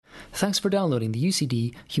Thanks for downloading the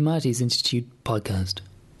UCD Humanities Institute podcast.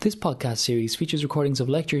 This podcast series features recordings of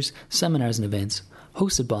lectures, seminars and events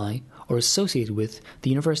hosted by or associated with the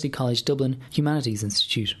University College Dublin Humanities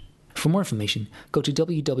Institute. For more information, go to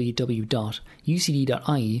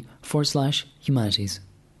www.ucd.ie/humanities.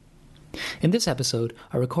 In this episode,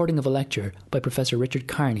 a recording of a lecture by Professor Richard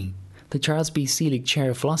Kearney, the Charles B. Seelig Chair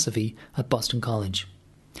of Philosophy at Boston College.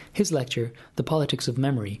 His lecture, The Politics of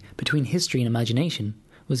Memory, Between History and Imagination,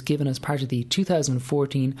 was given as part of the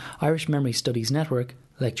 2014 Irish Memory Studies Network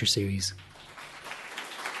lecture series.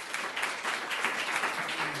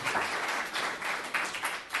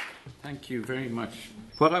 Thank you very much.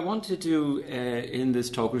 What I want to do in this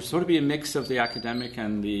talk, which will sort of be a mix of the academic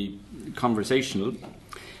and the conversational,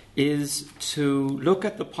 is to look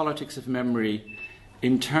at the politics of memory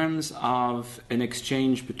in terms of an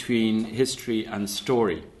exchange between history and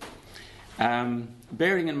story.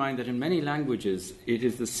 Bearing in mind that in many languages it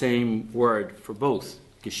is the same word for both.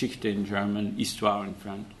 Geschichte in German, Histoire in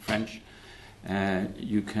French.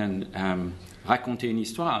 You can raconter une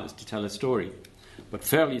histoire is to tell a story. But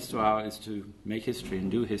faire l'histoire is to make history and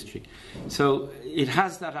do history. So it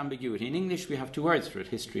has that ambiguity. In English we have two words for it,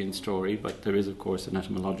 history and story, but there is of course an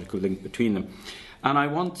etymological link between them. And I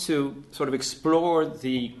want to sort of explore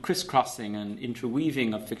the crisscrossing and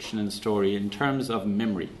interweaving of fiction and story in terms of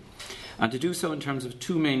memory. And to do so in terms of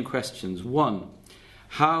two main questions. One,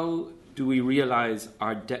 how do we realize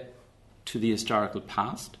our debt to the historical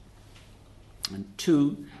past? And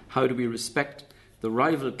two, how do we respect the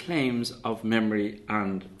rival claims of memory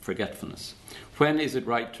and forgetfulness? When is it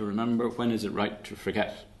right to remember? When is it right to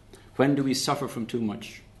forget? When do we suffer from too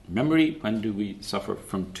much memory? When do we suffer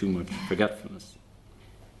from too much forgetfulness?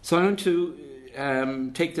 So I'm going to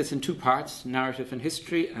take this in two parts, narrative and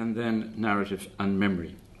history, and then narrative and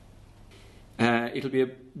memory. It'll be a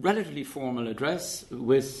relatively formal address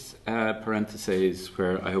with parentheses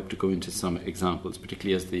where I hope to go into some examples,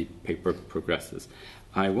 particularly as the paper progresses.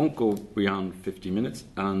 I won't go beyond 50 minutes,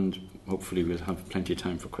 and hopefully we'll have plenty of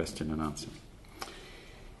time for question and answer.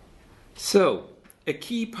 So, a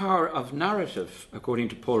key power of narrative, according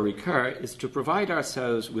to Paul Ricoeur, is to provide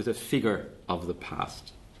ourselves with a figure of the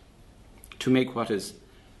past, to make what is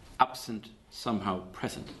absent somehow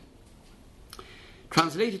present.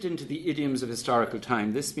 Translated into the idioms of historical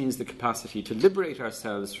time, this means the capacity to liberate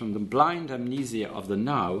ourselves from the blind amnesia of the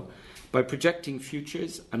now by projecting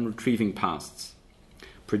futures and retrieving pasts.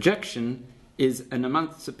 Projection is an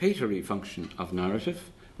emancipatory function of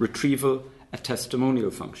narrative, retrieval a testimonial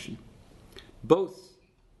function. Both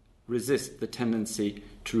resist the tendency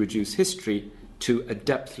to reduce history to a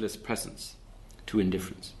depthless presence, to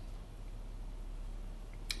indifference,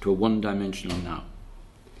 to a one-dimensional now.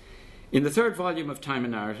 In the third volume of Time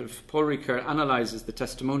and Narrative, Paul Ricoeur analyses the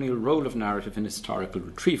testimonial role of narrative in historical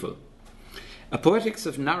retrieval. A poetics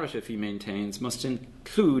of narrative, he maintains, must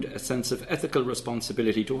include a sense of ethical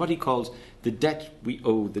responsibility to what he calls the debt we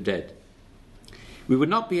owe the dead. We would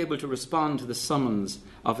not be able to respond to the summons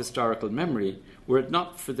of historical memory were it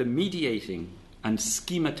not for the mediating and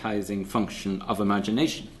schematizing function of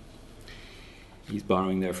imagination. He's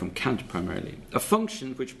borrowing there from Kant primarily. A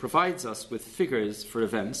function which provides us with figures for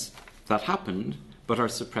events that happened but are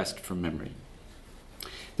suppressed from memory.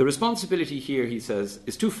 The responsibility here, he says,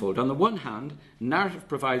 is twofold. On the one hand, narrative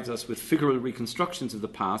provides us with figural reconstructions of the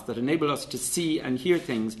past that enable us to see and hear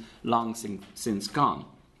things long since gone.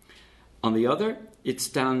 On the other, it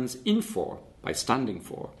stands in for, by standing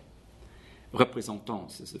for,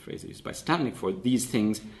 représentance is the phrase used, by standing for these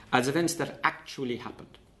things as events that actually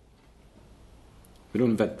happened. We don't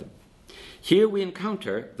invent them. Here we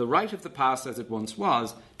encounter the right of the past as it once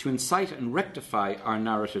was to incite and rectify our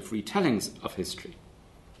narrative retellings of history,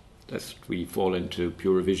 lest we fall into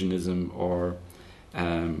pure revisionism or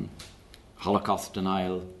Holocaust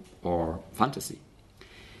denial or fantasy.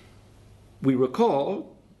 We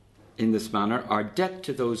recall, in this manner, our debt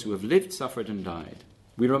to those who have lived, suffered and died.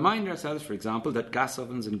 We remind ourselves, for example, that gas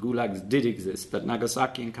ovens and gulags did exist, that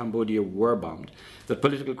Nagasaki and Cambodia were bombed, that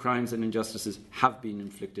political crimes and injustices have been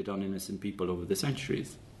inflicted on innocent people over the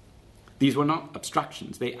centuries. These were not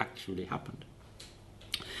abstractions, they actually happened.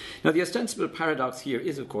 Now, the ostensible paradox here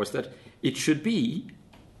is, of course, that it should be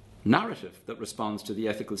narrative that responds to the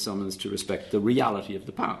ethical summons to respect the reality of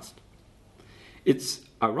the past. It's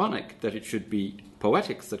ironic that it should be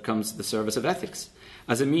poetics that comes to the service of ethics,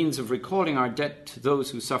 as a means of recalling our debt to those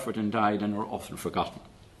who suffered and died and are often forgotten.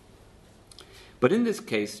 But in this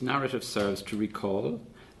case, narrative serves to recall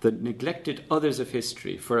the neglected others of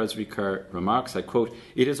history, for as Ricoeur remarks, I quote,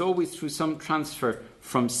 "It is always through some transfer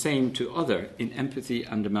from same to other in empathy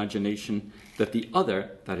and imagination that the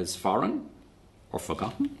other that is foreign or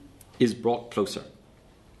forgotten is brought closer.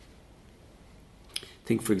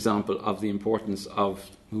 Think, for example, of the importance of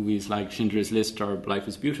movies like Schindler's List or Life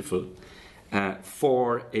is Beautiful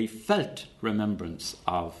for a felt remembrance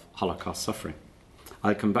of Holocaust suffering.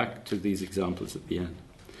 I'll come back to these examples at the end.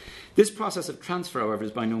 This process of transfer, however,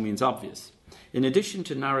 is by no means obvious. In addition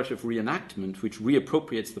to narrative reenactment, which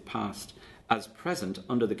reappropriates the past as present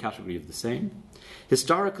under the category of the same,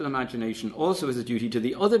 historical imagination also has a duty to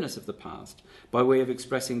the otherness of the past by way of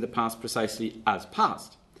expressing the past precisely as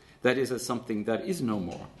past, that is, as something that is no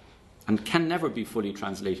more and can never be fully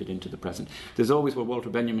translated into the present. There's always what Walter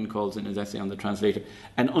Benjamin calls in his essay on the translator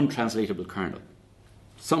an untranslatable kernel,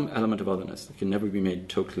 some element of otherness that can never be made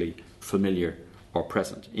totally familiar or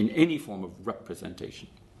present in any form of representation.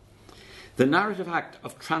 The narrative act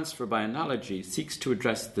of transfer by analogy seeks to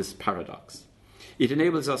address this paradox. It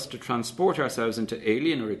enables us to transport ourselves into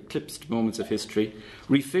alien or eclipsed moments of history,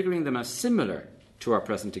 refiguring them as similar to our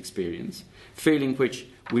present experience, failing which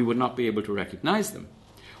we would not be able to recognize them,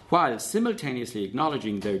 while simultaneously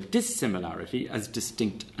acknowledging their dissimilarity as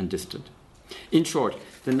distinct and distant. In short,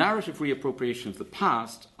 the narrative reappropriation of the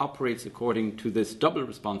past operates according to this double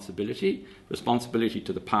responsibility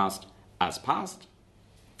to the past as past,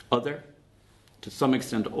 other, to some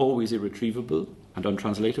extent always irretrievable and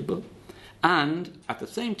untranslatable, and at the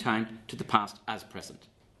same time to the past as present,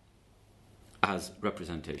 as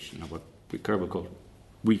representation, or what Kerr called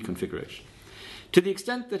reconfiguration. To the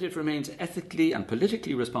extent that it remains ethically and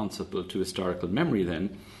politically responsible to historical memory,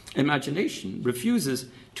 then, imagination refuses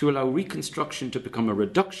to allow reconstruction to become a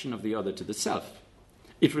reduction of the other to the self.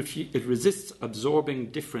 It resists absorbing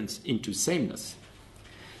difference into sameness.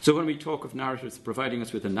 So when we talk of narratives providing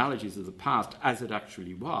us with analogies of the past as it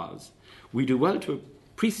actually was, we do well to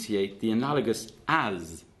appreciate the analogous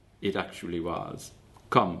as it actually was,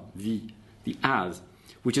 comme, vie, the as,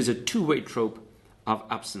 which is a two-way trope of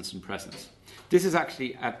absence and presence. This is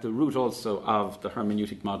actually at the root also of the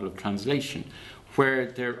hermeneutic model of translation, where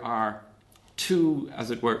there are two, as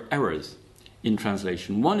it were, errors in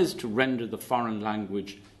translation. One is to render the foreign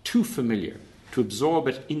language too familiar, to absorb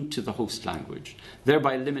it into the host language,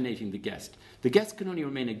 thereby eliminating the guest. The guest can only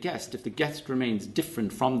remain a guest if the guest remains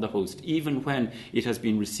different from the host, even when it has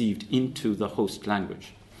been received into the host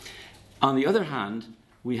language. On the other hand,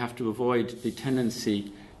 we have to avoid the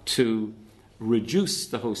tendency to reduce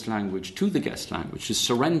the host language to the guest language, to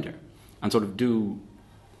surrender and do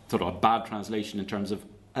a bad translation in terms of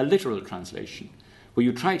a literal translation, where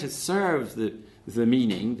you try to serve the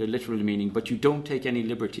meaning, the literal meaning, but you don't take any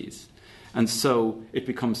liberties. And so it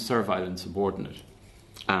becomes servile and subordinate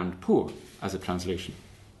and poor as a translation.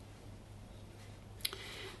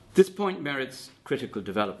 This point merits critical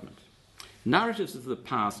development. Narratives of the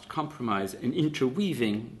past comprise an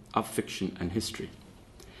interweaving of fiction and history.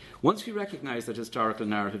 Once we recognize that historical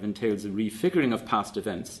narrative entails a refiguring of past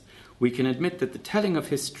events, we can admit that the telling of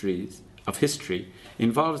history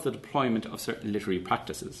involves the deployment of certain literary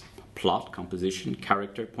practices: plot, composition,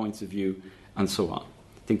 character, points of view, and so on.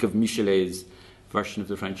 Think of Michelet's version of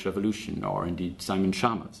the French Revolution, or indeed Simon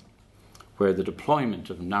Schama's, where the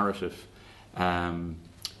deployment of narrative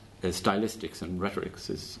stylistics and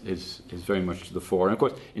rhetorics is very much to the fore. And of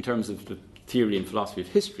course, in terms of the theory and philosophy of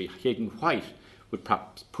history, Hagen White would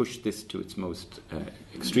perhaps push this to its most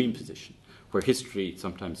extreme position, where history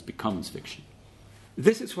sometimes becomes fiction.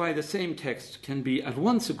 This is why the same text can be at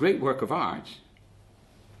once a great work of art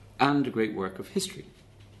and a great work of history.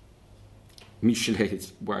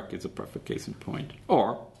 Michelet's work is a perfect case in point.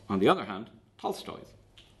 Or, on the other hand, Tolstoy's.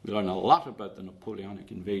 We learn a lot about the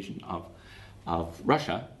Napoleonic invasion of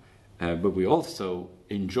Russia, but we also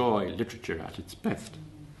enjoy literature at its best.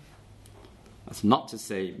 That's not to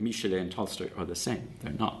say Michelet and Tolstoy are the same.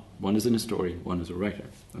 They're not. One is an historian, one is a writer.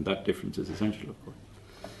 And that difference is essential, of course.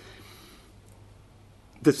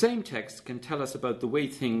 The same text can tell us about the way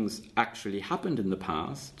things actually happened in the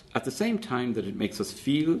past, at the same time that it makes us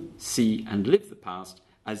feel, see, and live the past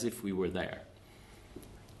as if we were there.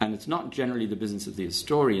 And it's not generally the business of the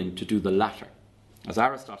historian to do the latter. As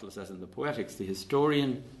Aristotle says in the Poetics, the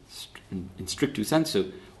historian, in strictu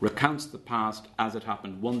sensu, recounts the past as it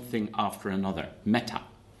happened, one thing after another, meta.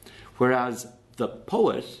 Whereas the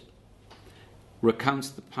poet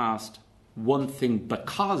recounts the past one thing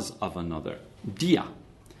because of another, dia.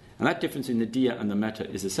 And that difference in the dia and the meta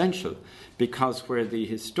is essential, because where the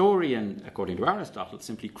historian, according to Aristotle,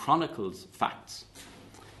 simply chronicles facts,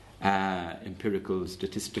 empirical,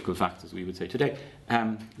 statistical facts, as we would say today,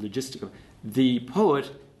 logistical, the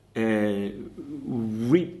poet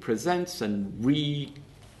represents and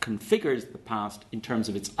reconfigures the past in terms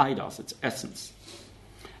of its eidos, its essence.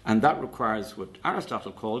 And that requires what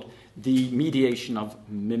Aristotle called the mediation of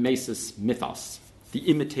mimesis mythos, the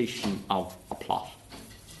imitation of a plot.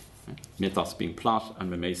 Mythos being plot, and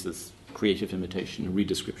mimesis, creative imitation, and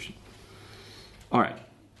redescription. All right.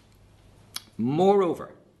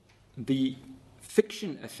 Moreover, the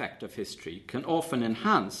fiction effect of history can often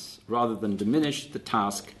enhance rather than diminish the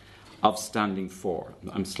task of standing for.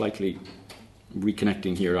 I'm slightly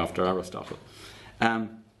reconnecting here after Aristotle.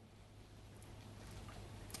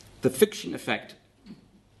 The fiction effect,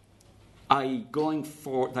 i.e.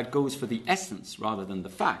 that goes for the essence rather than the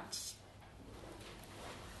facts,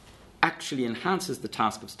 actually enhances the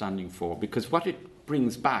task of standing for, because what it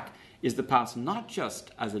brings back is the past not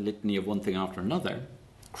just as a litany of one thing after another,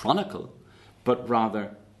 chronicle, but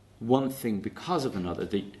rather one thing because of another,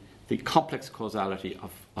 the complex causality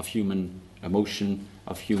of human emotion,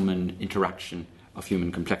 of human interaction, of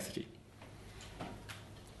human complexity.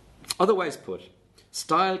 Otherwise put,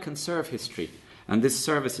 style can serve history, and this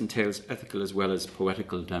service entails ethical as well as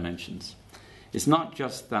poetical dimensions. It's not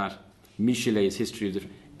just that Michelet's history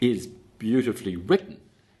is beautifully written,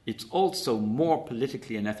 it's also more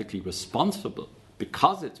politically and ethically responsible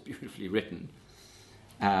because it's beautifully written,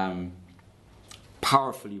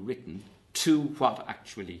 powerfully written, to what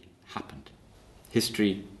actually happened.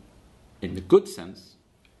 History, in the good sense,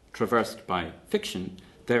 traversed by fiction,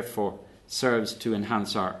 therefore serves to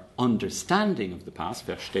enhance our understanding of the past,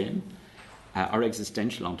 verstehen, our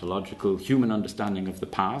existential, ontological, human understanding of the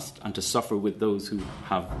past, and to suffer with those who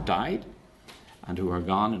have died and who are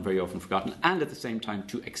gone and very often forgotten, and at the same time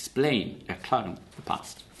to explain, erklären, the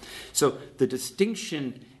past. So the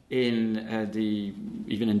distinction in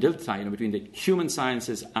even in Dilthey, between the human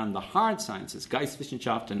sciences and the hard sciences,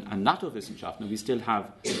 Geistwissenschaften and Naturwissenschaften, we still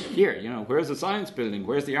have here, where's the science building,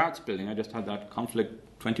 where's the arts building? I just had that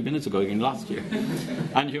conflict 20 minutes ago again last year.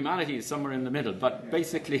 And humanity is somewhere in the middle. But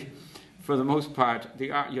basically, for the most part,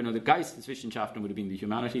 the art, the Geisteswissenschaften would have been the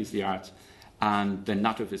humanities, the arts, and the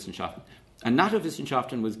Naturwissenschaften. And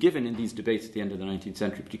Naturwissenschaften was given in these debates at the end of the 19th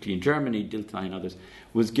century, particularly in Germany, Dilthey and others,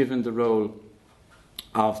 was given the role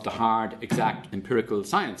of the hard, exact, empirical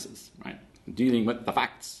sciences, right, dealing with the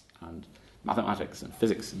facts and mathematics and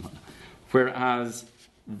physics and whatnot. Whereas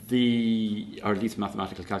or at least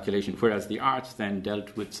mathematical calculation, whereas the arts then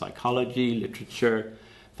dealt with psychology, literature,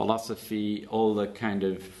 philosophy, all the kind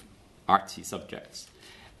of artsy subjects.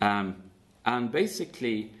 And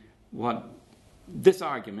basically what this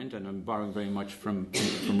argument, and I'm borrowing very much from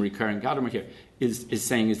recurring Gadamer here, is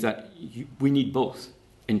saying is that we need both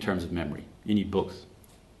in terms of memory. You need both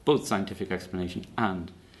scientific explanation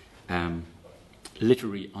and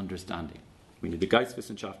literary understanding. We need the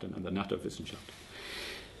Geistwissenschaften and the Naturwissenschaften.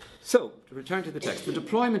 So, to return to the text, the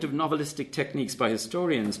deployment of novelistic techniques by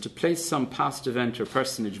historians to place some past event or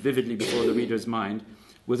personage vividly before the reader's mind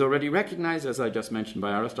was already recognized, as I just mentioned,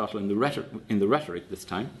 by Aristotle in the rhetoric this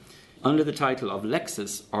time, under the title of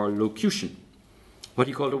lexis or locution, what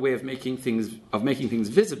he called a way of making things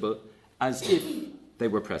visible as if they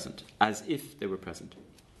were present,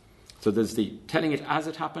 So there's the telling it as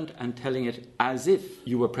it happened and telling it as if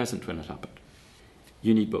you were present when it happened.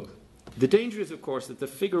 You need both. The danger is, of course, that the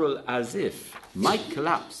figural as if might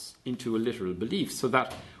collapse into a literal belief, so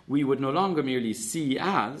that we would no longer merely see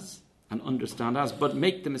as and understand as, but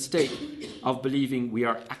make the mistake of believing we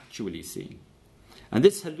are actually seeing. And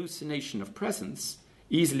this hallucination of presence,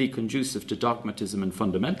 easily conducive to dogmatism and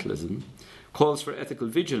fundamentalism, calls for ethical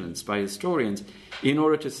vigilance by historians in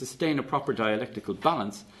order to sustain a proper dialectical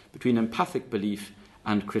balance between empathic belief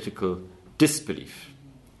and critical disbelief.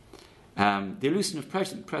 The illusion of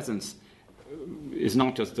presence is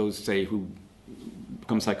not just those, say, who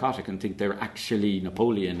become psychotic and think they're actually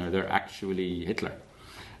Napoleon or they're actually Hitler.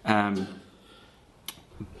 But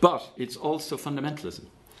it's also fundamentalism.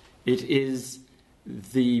 It is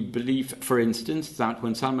the belief, for instance, that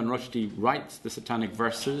when Salman Rushdie writes the satanic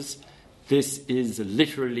verses, this is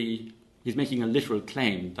literally, he's making a literal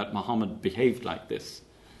claim that Muhammad behaved like this.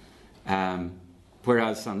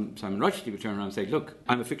 Whereas Simon Rushdie would turn around and say, look,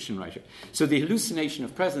 I'm a fiction writer. So the hallucination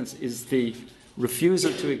of presence is the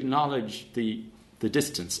refusal to acknowledge the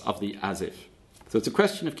distance of the as if. So it's a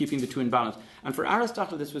question of keeping the two in balance. And for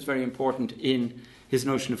Aristotle, this was very important in his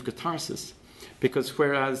notion of catharsis. Because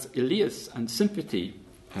whereas Elias and sympathy,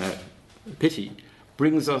 pity,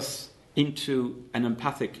 brings us into an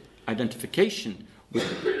empathic identification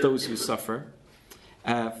with those who suffer,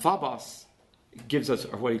 Phobos gives us,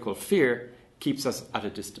 or what he called fear, keeps us at a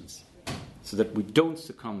distance, so that we don't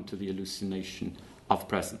succumb to the hallucination of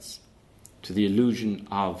presence, to the illusion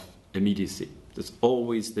of immediacy. There's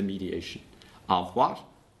always the mediation of what?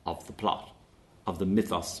 Of the plot, of the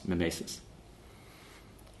mythos mimesis.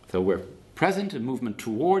 So we're present in movement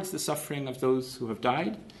towards the suffering of those who have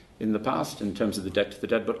died in the past in terms of the debt to the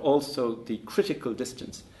dead, but also the critical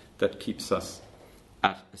distance that keeps us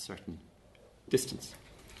at a certain distance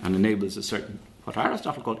and enables a certain, what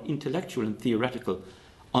Aristotle called intellectual and theoretical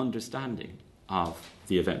understanding of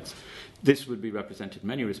the events. This would be represented in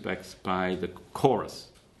many respects by the chorus.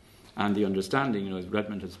 And the understanding, as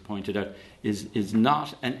Redmond has pointed out, is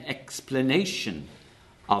not an explanation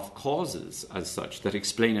of causes as such that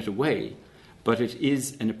explain it away, but it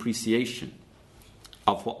is an appreciation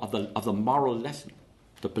of the moral lesson,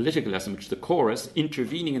 the political lesson, which the chorus,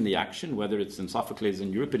 intervening in the action, whether it's in Sophocles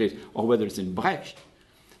and Euripides or whether it's in Brecht,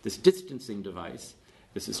 this distancing device,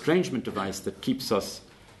 this estrangement device that keeps us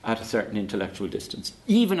at a certain intellectual distance,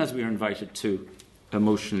 even as we are invited to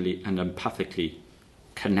emotionally and empathically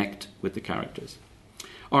connect with the characters.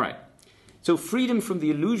 All right. So freedom from the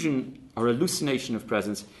illusion or hallucination of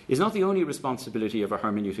presence is not the only responsibility of a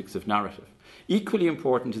hermeneutics of narrative. Equally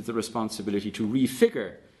important is the responsibility to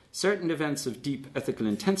refigure certain events of deep ethical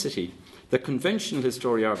intensity that conventional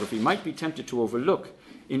historiography might be tempted to overlook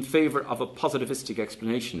in favour of a positivistic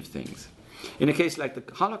explanation of things. In a case like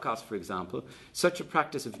the Holocaust, for example, such a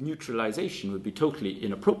practice of neutralization would be totally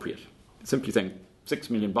inappropriate. Simply saying 6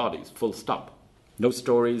 million bodies, full stop. No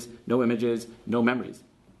stories, no images, no memories.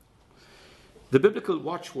 The biblical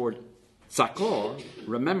watchword, Zakor,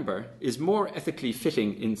 remember, is more ethically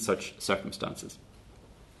fitting in such circumstances.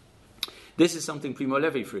 This is something Primo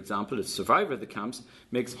Levi, for example, as survivor of the camps,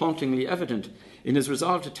 makes hauntingly evident in his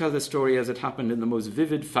resolve to tell the story as it happened in the most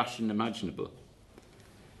vivid fashion imaginable.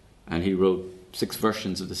 And he wrote 6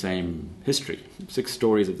 versions of the same history, 6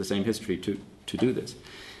 stories of the same history to do this.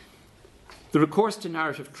 The recourse to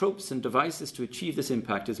narrative tropes and devices to achieve this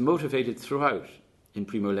impact is motivated throughout in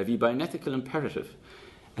Primo Levi by an ethical imperative.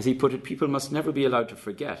 As he put it, people must never be allowed to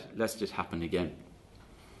forget, lest it happen again.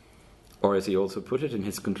 Or as he also put it in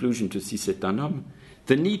his conclusion to Si c'est un homme,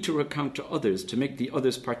 the need to recount to others, to make the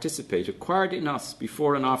others participate, acquired in us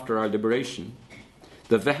before and after our liberation,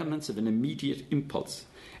 the vehemence of an immediate impulse.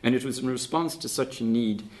 And it was in response to such a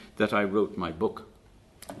need that I wrote my book.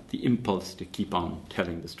 The impulse to keep on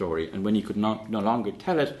telling the story. And when he could no longer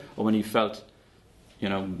tell it, or when he felt,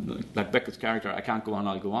 like Beckett's character, I can't go on,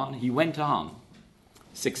 I'll go on, he went on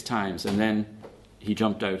 6 times, and then he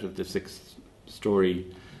jumped out of the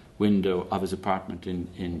 6-story window of his apartment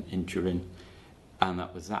in Turin, and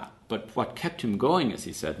that was that. But what kept him going, as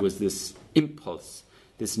he said, was this impulse,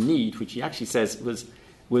 this need, which he actually says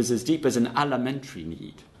was as deep as an alimentary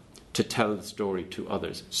need to tell the story to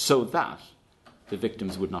others, so that the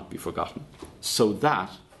victims would not be forgotten, so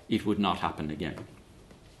that it would not happen again.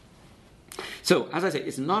 So, as I say,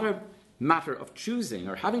 it's not a matter of choosing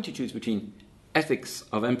or having to choose between ethics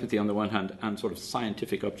of empathy on the one hand and sort of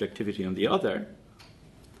scientific objectivity on the other,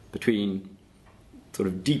 between sort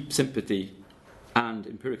of deep sympathy and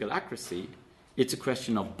empirical accuracy. It's a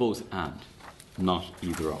question of both and, not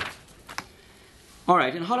either or. All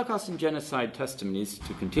right, in Holocaust and Genocide testimonies,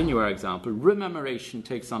 to continue our example, rememberation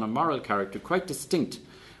takes on a moral character quite distinct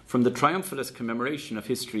from the triumphalist commemoration of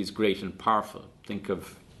history's great and powerful. Think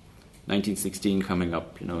of 1916 coming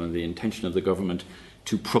up, and the intention of the government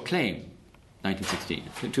to proclaim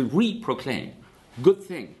 1916, to re-proclaim. Good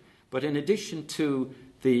thing. But in addition to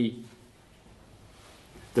the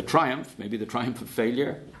triumph, maybe the triumph of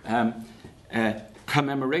failure,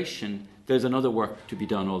 commemoration, there's another work to be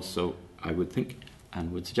done also, I would think,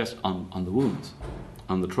 and would suggest on the wounds,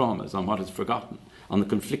 on the traumas, on what is forgotten, on the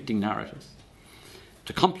conflicting narratives,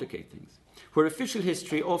 to complicate things. Where official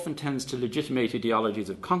history often tends to legitimate ideologies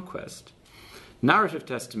of conquest, narrative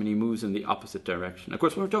testimony moves in the opposite direction. Of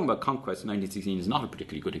course, when we're talking about conquest, 1916 is not a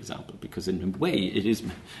particularly good example, because in a way it is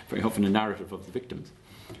very often a narrative of the victims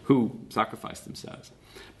who sacrificed themselves.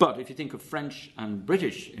 But if you think of French and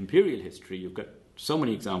British imperial history, you've got so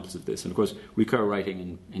many examples of this. And of course, Ricoeur,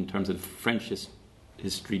 writing in terms of French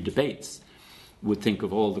history debates, would think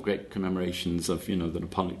of all the great commemorations of, the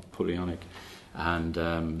Napoleonic and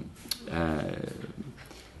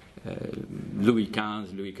Louis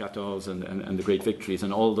XV, Louis XIV, and the great victories,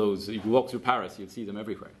 and all those. If you walk through Paris, you'll see them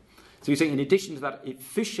everywhere. So you're saying, in addition to that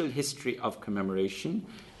official history of commemoration,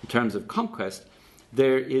 in terms of conquest,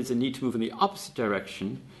 there is a need to move in the opposite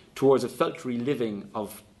direction towards a felt reliving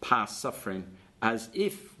of past suffering, as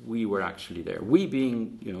if we were actually there. We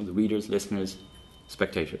being, the readers, listeners,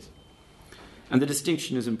 spectators. And the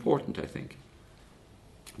distinction is important, I think.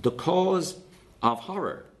 The cause of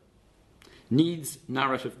horror needs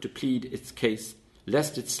narrative to plead its case,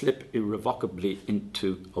 lest it slip irrevocably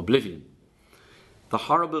into oblivion. The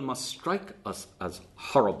horrible must strike us as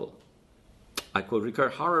horrible, I quote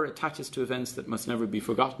Ricoeur, horror attaches to events that must never be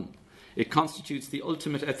forgotten. It constitutes the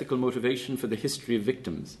ultimate ethical motivation for the history of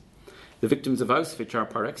victims. The victims of Auschwitz are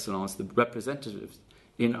par excellence the representatives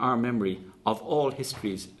in our memory of all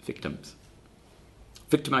history's victims.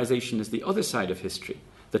 Victimization is the other side of history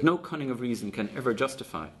that no cunning of reason can ever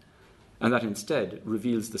justify, and that instead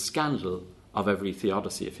reveals the scandal of every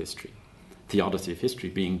theodicy of history. Theodicy of history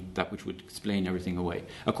being that which would explain everything away,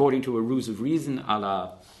 according to a ruse of reason a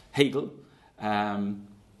la Hegel,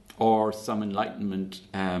 or some Enlightenment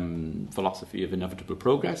philosophy of inevitable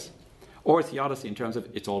progress, or theodicy in terms of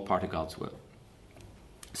it's all part of God's will.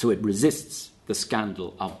 So it resists the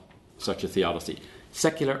scandal of such a theodicy,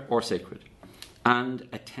 secular or sacred, and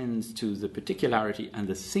attends to the particularity and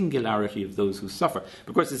the singularity of those who suffer.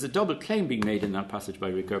 Of course, there's a double claim being made in that passage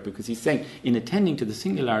by Ricoeur, because he's saying, in attending to the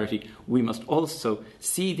singularity, we must also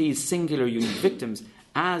see these singular, unique victims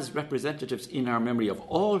as representatives in our memory of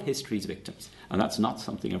all history's victims. And that's not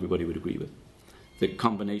something everybody would agree with. The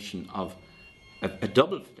combination of a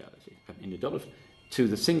double fidelity, to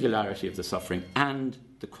the singularity of the suffering and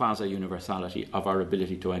the quasi-universality of our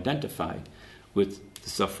ability to identify with the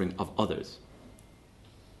suffering of others.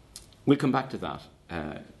 We'll come back to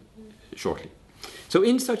that shortly. So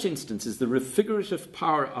in such instances, the refigurative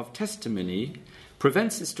power of testimony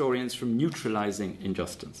prevents historians from neutralizing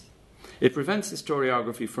injustice. It prevents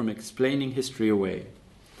historiography from explaining history away.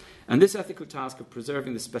 And this ethical task of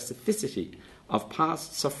preserving the specificity of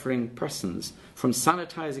past suffering persons from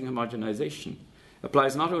sanitizing homogenization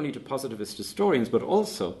applies not only to positivist historians, but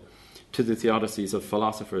also to the theodicies of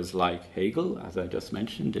philosophers like Hegel, as I just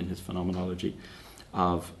mentioned in his Phenomenology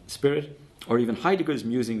of Spirit, or even Heidegger's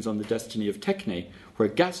musings on the destiny of techne, where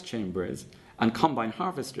gas chambers and combine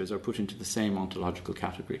harvesters are put into the same ontological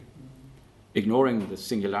category, ignoring the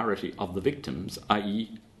singularity of the victims,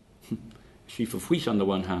 i.e., a sheaf of wheat on the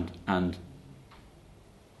one hand and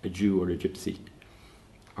a Jew or a gypsy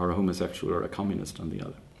or a homosexual or a communist on the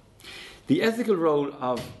other. The ethical role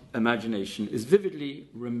of imagination is vividly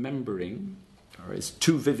remembering, or is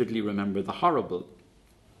to vividly remember the horrible.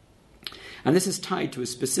 And this is tied to a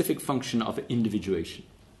specific function of individuation,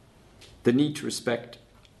 the need to respect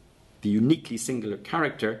the uniquely singular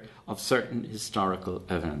character of certain historical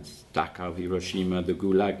events. Dachau, Hiroshima, the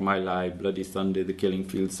Gulag, My Lai, Bloody Sunday, the Killing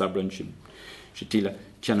Fields, Sabran, Shatila,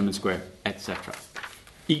 Tiananmen Square, etc.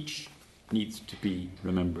 Each needs to be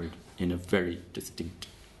remembered in a very distinct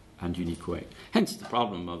and unique way. Hence the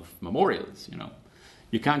problem of memorials,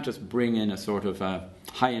 You can't just bring in a sort of a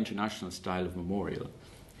high international style of memorial.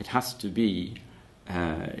 It has to be,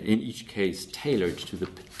 in each case, tailored to the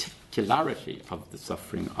particularity of the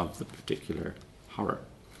suffering of the particular horror.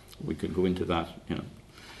 We could go into that,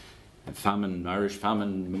 famine, Irish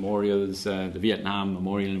famine memorials, the Vietnam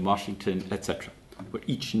Memorial in Washington, etc., where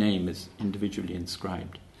each name is individually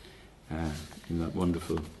inscribed in that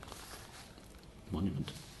wonderful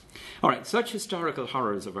monument. All right, such historical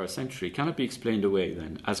horrors of our century cannot be explained away,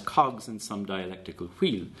 then, as cogs in some dialectical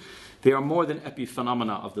wheel. They are more than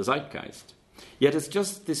epiphenomena of the zeitgeist. Yet it's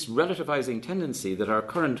just this relativizing tendency that our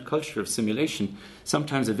current culture of simulation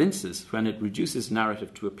sometimes evinces when it reduces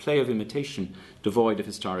narrative to a play of imitation devoid of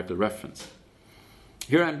historical reference.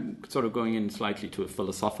 Here I'm sort of going in slightly to a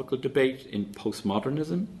philosophical debate in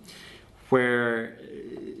postmodernism, where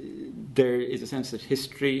there is a sense that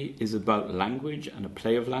history is about language and a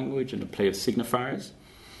play of language and a play of signifiers,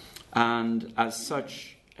 and as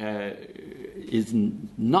such is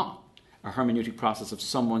not a hermeneutic process of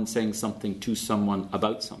someone saying something to someone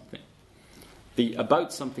about something. The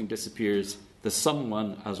about something disappears, the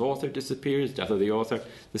someone as author disappears, death of the author,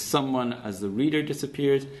 the someone as the reader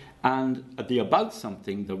disappears, and the about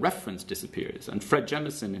something, the reference disappears. And Fred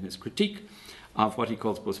Jemison, in his critique of what he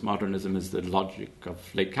calls postmodernism as the logic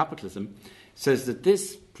of late capitalism, says that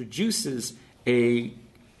this produces a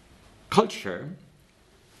culture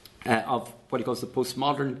of what he calls the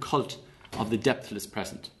postmodern cult of the depthless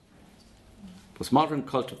present. Postmodern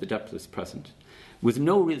cult of the depthless present, with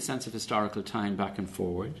no real sense of historical time back and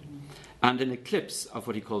forward, and an eclipse of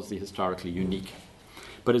what he calls the historically unique.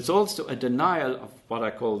 But it's also a denial of what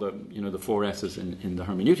I call the four S's in the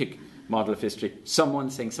hermeneutic model of history, someone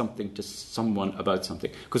saying something to someone about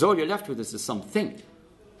something. Because all you're left with is the something.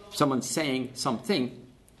 Someone saying something,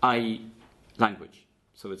 i.e. language.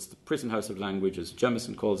 So it's the prison house of language, as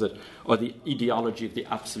Jemison calls it, or the ideology of the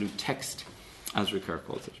absolute text, as Ricoeur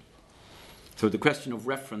calls it. So the question of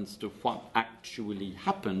reference to what actually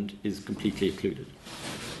happened is completely occluded.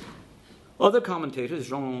 Other commentators,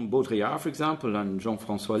 Jean Baudrillard, for example, and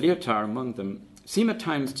Jean-François Lyotard among them, seem at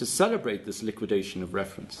times to celebrate this liquidation of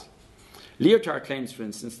reference. Lyotard claims, for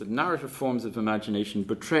instance, that narrative forms of imagination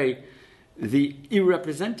betray the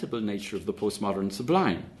irrepresentable nature of the postmodern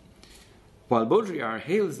sublime. While Baudrillard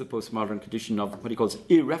hails the postmodern condition of what he calls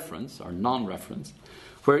irreference or non-reference,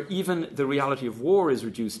 where even the reality of war is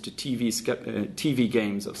reduced to TV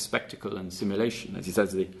games of spectacle and simulation. As he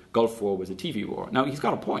says, the Gulf War was a TV war. Now, he's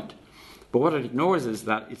got a point, but what it ignores is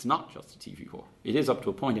that it's not just a TV war. It is up to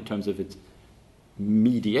a point in terms of its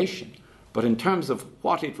mediation, but in terms of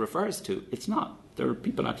what it refers to, it's not. There are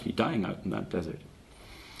people actually dying out in that desert.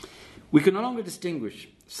 We can no longer distinguish,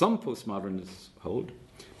 some postmodernists hold,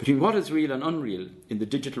 between what is real and unreal in the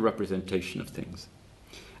digital representation of things.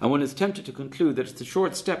 And one is tempted to conclude that it's a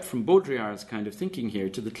short step from Baudrillard's kind of thinking here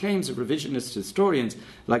to the claims of revisionist historians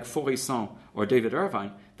like Faurisson or David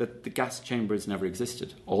Irvine that the gas chambers never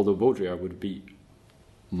existed, although Baudrillard would be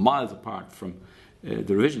miles apart from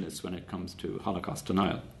the revisionists when it comes to Holocaust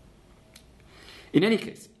denial. In any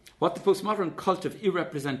case, what the postmodern cult of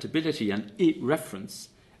irrepresentability and irreference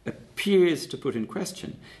appears to put in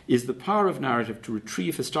question is the power of narrative to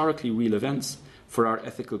retrieve historically real events for our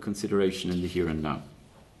ethical consideration in the here and now.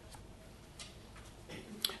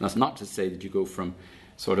 That's not to say that you go from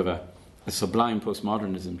sort of a sublime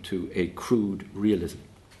postmodernism to a crude realism.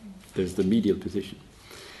 There's the medial position.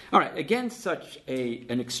 All right, against such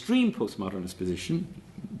an extreme postmodernist position,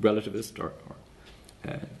 relativist or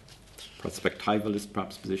prospectivalist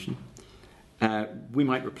perhaps position, we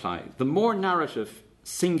might reply, the more narrative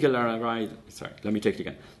the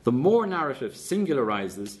more narrative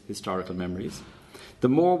singularizes historical memories, the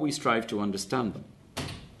more we strive to understand them.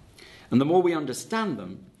 And the more we understand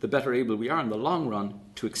them, the better able we are in the long run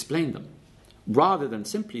to explain them, rather than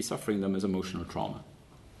simply suffering them as emotional trauma.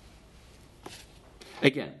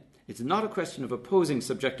 Again, it's not a question of opposing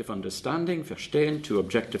subjective understanding, verstehen, to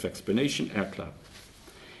objective explanation, erklären.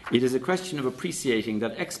 It is a question of appreciating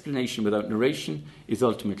that explanation without narration is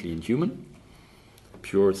ultimately inhuman,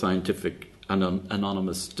 pure scientific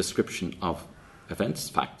anonymous description of events,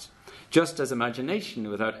 facts, just as imagination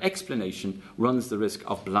without explanation runs the risk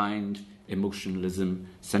of blind emotionalism,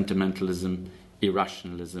 sentimentalism,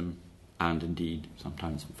 irrationalism, and indeed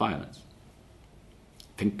sometimes violence.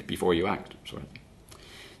 Think before you act, sort of thing.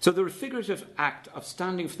 So the figurative act of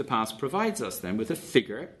standing for the past provides us then with a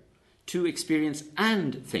figure to experience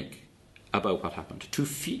and think about what happened,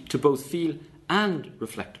 to both feel and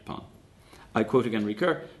reflect upon. I quote again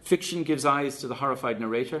Ricoeur, fiction gives eyes to the horrified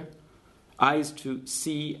narrator, eyes to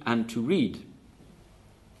see and to read.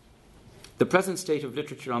 The present state of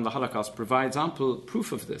literature on the Holocaust provides ample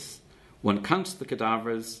proof of this. One counts the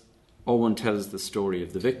cadavers, or one tells the story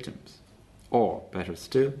of the victims. Or, better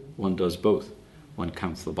still, one does both. One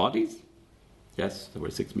counts the bodies, yes, there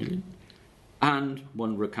were 6 million, and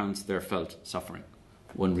one recounts their felt suffering.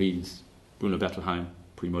 One reads Bruno Bettelheim,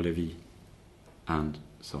 Primo Levi, and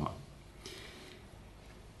so on.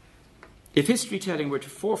 If history-telling were to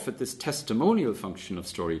forfeit this testimonial function of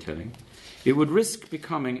storytelling, it would risk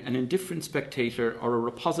becoming an indifferent spectator or a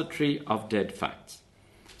repository of dead facts.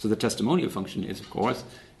 So the testimonial function is, of course,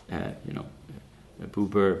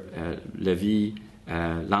 Buber, Levi,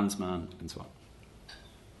 Lanzmann, and so on.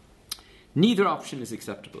 Neither option is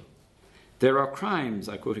acceptable. There are crimes,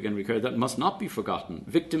 I quote again Ricoeur, that must not be forgotten,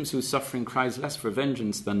 victims whose suffering cries less for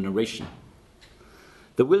vengeance than narration.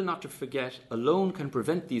 The will not to forget alone can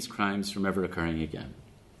prevent these crimes from ever occurring again.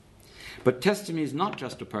 But testimony is not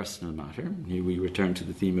just a personal matter. Here we return to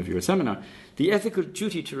the theme of your seminar. The ethical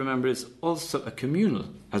duty to remember is also a communal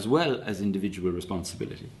as well as individual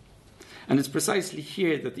responsibility. And it's precisely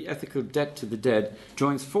here that the ethical debt to the dead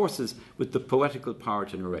joins forces with the poetical power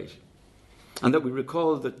to narrate. And that we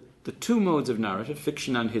recall that the two modes of narrative,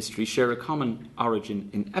 fiction and history, share a common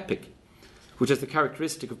origin in epic, which has the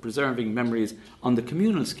characteristic of preserving memories on the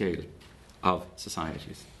communal scale of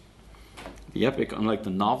societies. The epic, unlike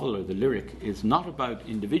the novel or the lyric, is not about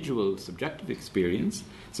individual subjective experience.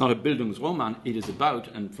 It's not a Bildungsroman. It is about,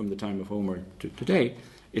 and from the time of Homer to today,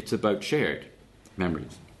 it's about shared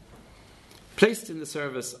memories. Placed in the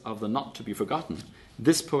service of the not to be forgotten,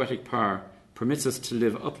 this poetic power permits us to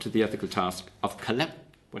live up to the ethical task of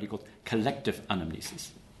what he called collective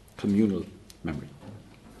anamnesis, communal memory.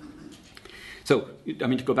 So,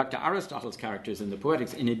 to go back to Aristotle's characters in the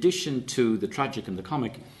Poetics, in addition to the tragic and the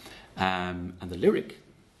comic and the lyric,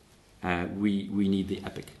 we need the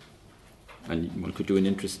epic. And one could do an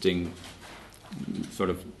interesting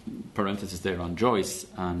sort of parenthesis there on Joyce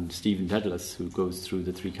and Stephen Dedalus, who goes through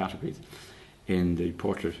the three categories in the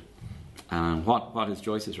portrait. And what is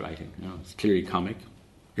Joyce's writing? It's clearly comic.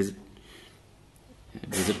 Is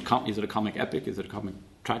it a comic epic? Is it a comic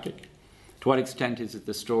tragic? To what extent is it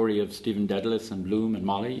the story of Stephen Dedalus and Bloom and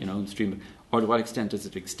Molly, and stream, or to what extent does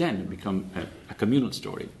it extend and become a communal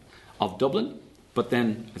story of Dublin, but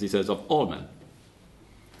then, as he says, of all men.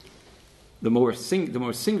 The more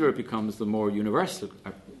singular it becomes, the more universal,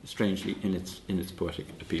 strangely, in its poetic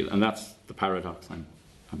appeal. And that's the paradox I'm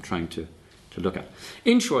trying to look at.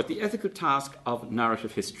 In short, the ethical task of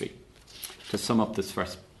narrative history, to sum up this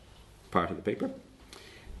first part of the paper,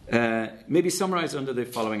 may be summarized under the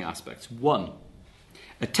following aspects. 1,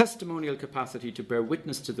 a testimonial capacity to bear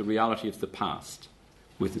witness to the reality of the past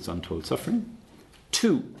with its untold suffering.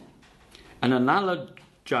 2, an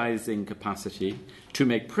analogizing capacity to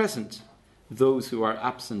make present those who are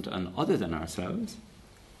absent and other than ourselves.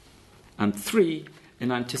 And 3,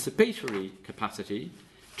 an anticipatory capacity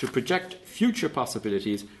to project future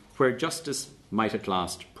possibilities where justice might at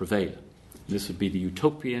last prevail. This would be the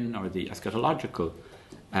utopian or the eschatological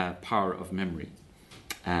power of memory.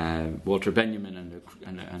 Walter Benjamin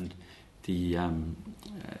and the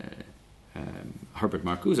Herbert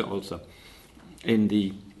Marcuse also in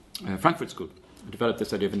the Frankfurt School developed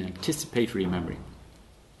this idea of an anticipatory memory,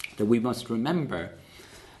 that we must remember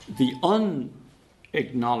the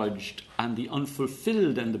unacknowledged and the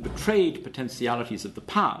unfulfilled and the betrayed potentialities of the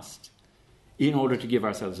past in order to give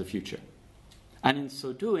ourselves a future. And in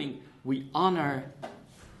so doing, we honour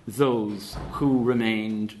those who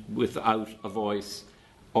remained without a voice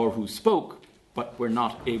or who spoke but were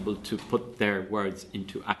not able to put their words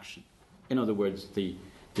into action. In other words, the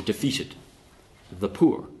defeated, the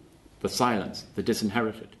poor, the silenced, the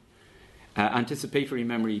disinherited. Anticipatory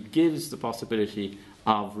memory gives the possibility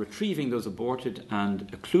of retrieving those aborted and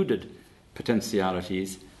occluded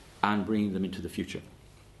potentialities and bringing them into the future.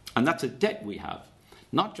 And that's a debt we have,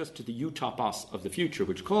 not just to the utopos of the future,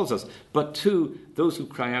 which calls us, but to those who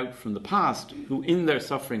cry out from the past, who in their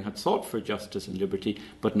suffering had sought for justice and liberty,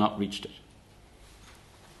 but not reached it.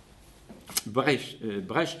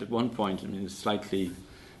 Brecht at one point, slightly,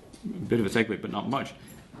 a bit of a segue, but not much,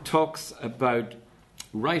 talks about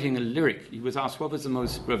writing a lyric. He was asked, what was the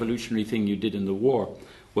most revolutionary thing you did in the war?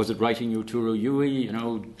 Was it writing Uturo Yui,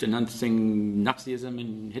 denouncing Nazism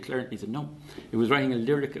and Hitler? He said, no. It was writing a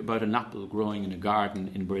lyric about an apple growing in a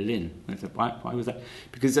garden in Berlin. And I said, why was that?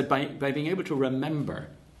 Because he said, by being able to remember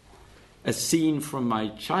a scene from my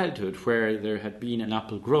childhood where there had been an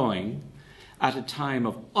apple growing at a time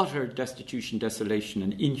of utter destitution, desolation,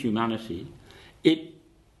 and inhumanity, it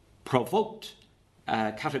provoked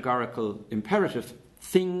a categorical imperative.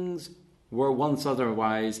 Things were once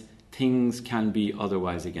otherwise, things can be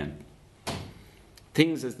otherwise again.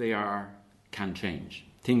 Things as they are can change.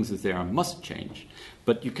 Things as they are must change.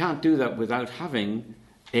 But you can't do that without having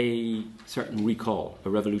a certain recall, a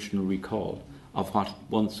revolutionary recall of what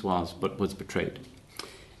once was but was betrayed.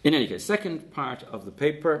 In any case, second part of the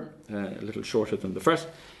paper, a little shorter than the first,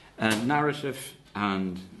 narrative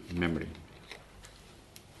and memory.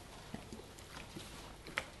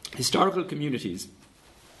 Historical communities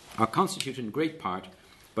are constituted in great part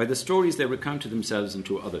by the stories they recount to themselves and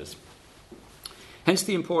to others. Hence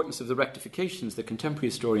the importance of the rectifications that contemporary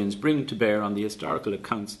historians bring to bear on the historical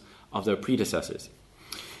accounts of their predecessors.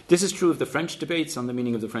 This is true of the French debates on the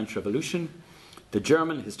meaning of the French Revolution, the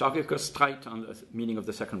German Historikerstreit on the meaning of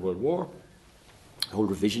the Second World War, the whole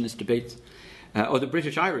revisionist debates, or the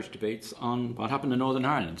British-Irish debates on what happened in Northern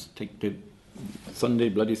Ireland. Take the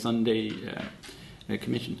Bloody Sunday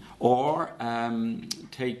Commission, or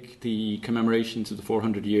take the commemorations of the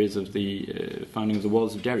 400 years of the founding of the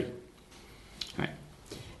Walls of Derry. Right.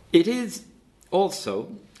 It is also,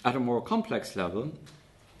 at a more complex level,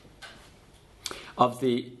 of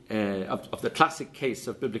the classic case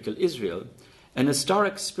of biblical Israel, an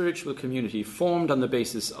historic spiritual community formed on the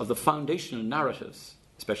basis of the foundational narratives,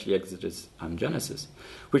 especially Exodus and Genesis,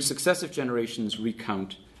 which successive generations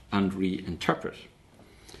recount and reinterpret.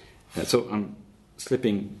 So I'm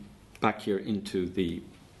slipping back here into the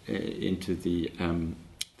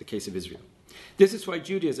case of Israel. This is why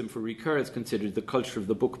Judaism for Ricoeur is considered the culture of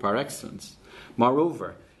the book par excellence.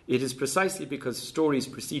 Moreover, it is precisely because stories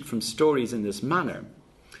proceed from stories in this manner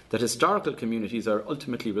that historical communities are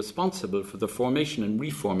ultimately responsible for the formation and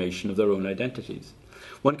reformation of their own identities.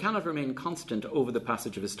 One cannot remain constant over the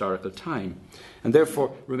passage of historical time, and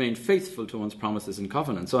therefore remain faithful to one's promises and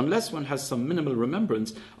covenants, unless one has some minimal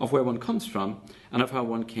remembrance of where one comes from and of how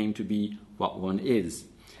one came to be what one is.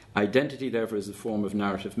 Identity, therefore, is a form of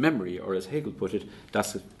narrative memory, or as Hegel put it,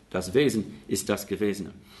 das Wesen ist das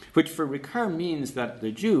Gewesene, which for Ricoeur means that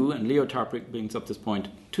the Jew, and Leotard brings up this point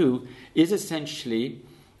too, is essentially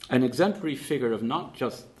an exemplary figure of not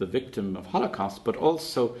just the victim of Holocaust, but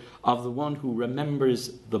also of the one who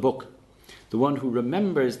remembers the book, the one who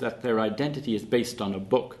remembers that their identity is based on a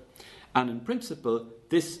book. And in principle,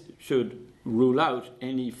 this should rule out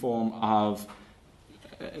any form of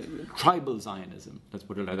tribal Zionism, let's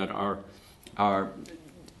put it like that, our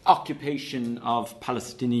occupation of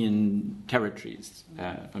Palestinian territories.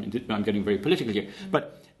 I'm getting very political here,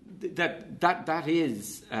 but that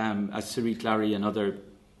is, as Sarit Larry and other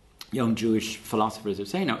young Jewish philosophers are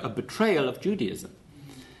saying now, a betrayal of Judaism.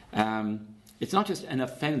 It's not just an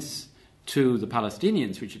offence to the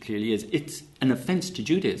Palestinians, which it clearly is, it's an offence to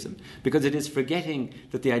Judaism, because it is forgetting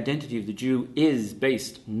that the identity of the Jew is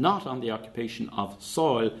based not on the occupation of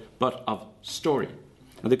soil, but of story.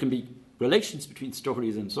 Now, there can be relations between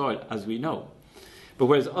stories and soil, as we know. But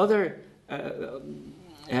whereas others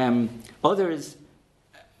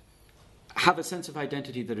have a sense of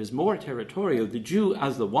identity that is more territorial, the Jew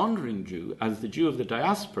as the wandering Jew, as the Jew of the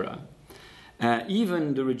diaspora,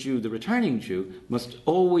 even the Jew, the returning Jew, must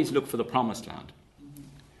always look for the promised land.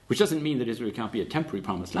 Which doesn't mean that Israel can't be a temporary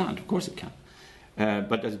promised land. Of course it can.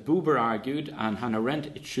 But as Buber argued, and Hannah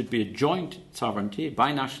Arendt, it should be a joint sovereignty, a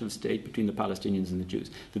binational state between the Palestinians and the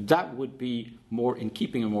Jews. That would be more in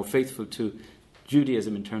keeping and more faithful to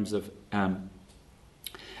Judaism in terms of an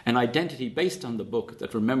identity based on the book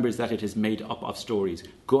that remembers that it is made up of stories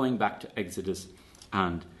going back to Exodus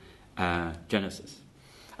and Genesis.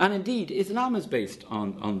 And indeed, Islam is based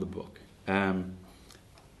on the book. I'm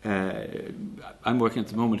working at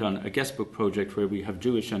the moment on a guest book project where we have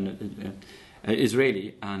Jewish and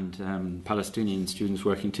Israeli and Palestinian students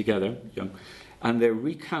working together, and they're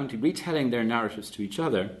retelling their narratives to each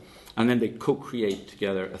other, and then they co-create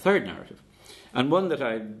together a third narrative. And one that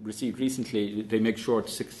I received recently, they make short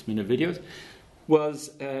 6-minute videos, was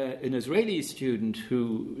an Israeli student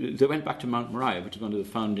who, they went back to Mount Moriah, which is one of the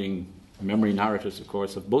founding memory narratives, of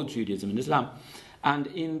course, of both Judaism and Islam. And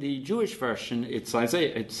in the Jewish version, it's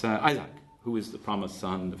Isaac, who is the promised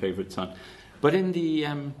son, the favorite son. But in the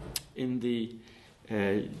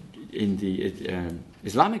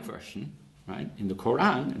Islamic version, right, in the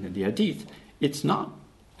Quran and in the Hadith, it's not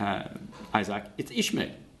Isaac, it's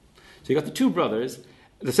Ishmael. So you got the two brothers,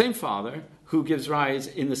 the same father, who gives rise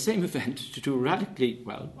in the same event to two radically,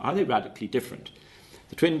 well, are they radically different?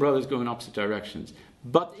 The twin brothers go in opposite directions.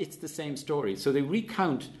 But it's the same story. So they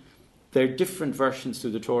recount their different versions through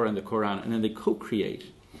the Torah and the Quran, and then they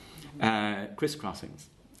co-create crisscrossings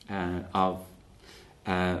of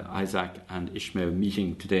Isaac and Ishmael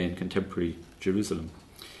meeting today in contemporary Jerusalem.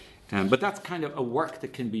 But that's kind of a work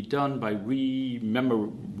that can be done by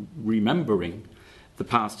remembering the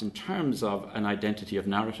past in terms of an identity of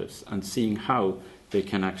narratives and seeing how they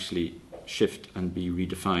can actually shift and be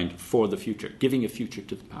redefined for the future, giving a future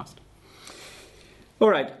to the past. All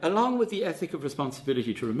right, along with the ethic of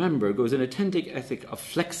responsibility to remember goes an authentic ethic of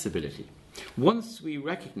flexibility. Once we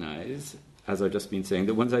recognize, as I've just been saying,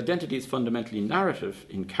 that one's identity is fundamentally narrative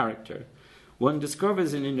in character, one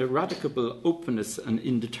discovers an ineradicable openness and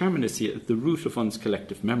indeterminacy at the root of one's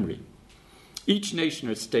collective memory. Each nation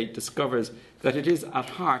or state discovers that it is at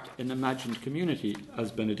heart an imagined community,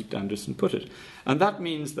 as Benedict Anderson put it. And that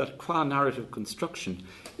means that qua narrative construction,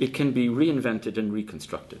 it can be reinvented and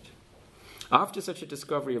reconstructed. After such a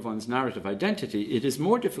discovery of one's narrative identity, it is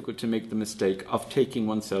more difficult to make the mistake of taking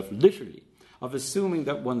oneself literally, of assuming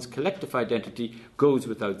that one's collective identity goes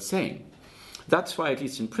without saying. That's why, at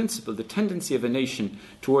least in principle, the tendency of a nation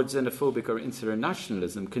towards xenophobic or insular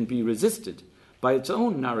nationalism can be resisted by its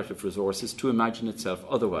own narrative resources to imagine itself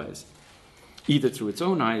otherwise, either through its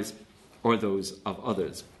own eyes or those of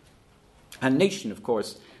others. A nation, of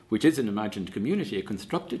course, which is an imagined community, a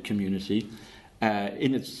constructed community,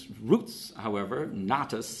 in its roots, however,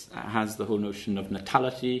 natus has the whole notion of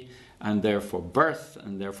natality and therefore birth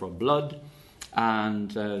and therefore blood. And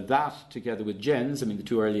that, together with gens, I mean, the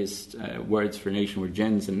two earliest words for nation were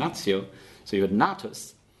gens and natio. So you had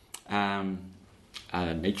natus,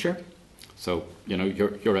 nature. So, you know,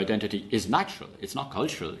 your identity is natural. It's not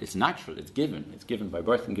cultural. It's natural. It's given. It's given by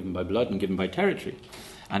birth and given by blood and given by territory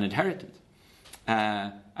and inherited.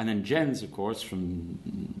 And then gens, of course, from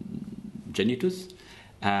genitus,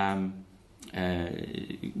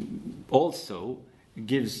 also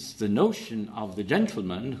gives the notion of the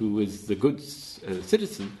gentleman who is the good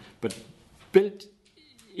citizen, but built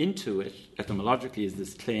into it etymologically is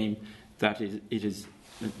this claim that it is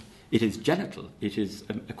genital. It is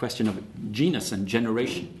a question of genus and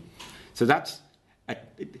generation. So that's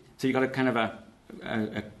so you got a kind of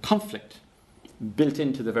a conflict built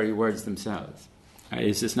into the very words themselves.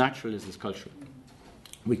 Is this natural? Is this cultural?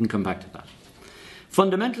 We can come back to that.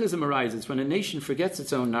 Fundamentalism arises when a nation forgets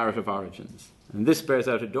its own narrative origins, and this bears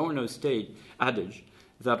out Adorno's adage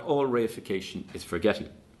that all reification is forgetting.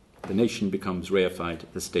 The nation becomes reified,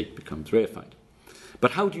 the state becomes reified.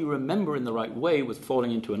 But how do you remember in the right way with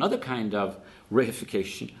falling into another kind of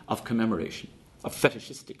reification, of commemoration? of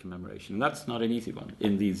fetishistic commemoration. And that's not an easy one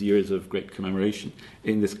in these years of great commemoration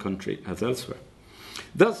in this country as elsewhere.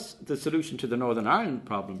 Thus, the solution to the Northern Ireland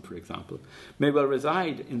problem, for example, may well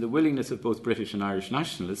reside in the willingness of both British and Irish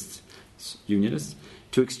nationalists, unionists,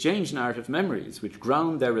 to exchange narrative memories which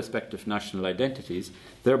ground their respective national identities,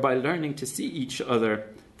 thereby learning to see each other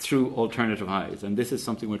through alternative eyes. And this is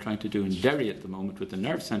something we're trying to do in Derry at the moment with the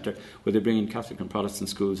Nerve Centre, where they bring in Catholic and Protestant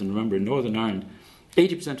schools. And remember, in Northern Ireland,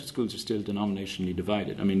 80% of schools are still denominationally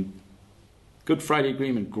divided. I mean, Good Friday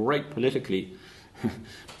Agreement, great politically,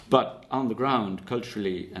 but on the ground,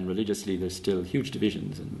 culturally and religiously, there's still huge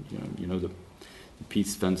divisions. And you know the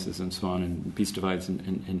peace fences and so on, and peace divides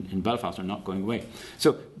in Belfast are not going away.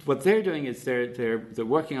 So what they're doing is they're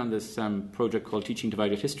working on this project called Teaching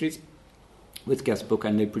Divided Histories with Guestbook,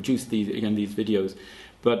 and they produce these videos.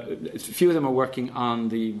 But a few of them are working on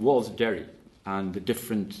the walls of Derry and the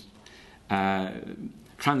different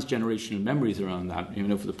transgenerational memories around that. You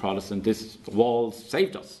know, for the Protestant, the walls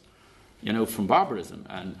saved us, you know, from barbarism,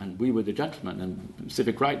 and we were the gentlemen, and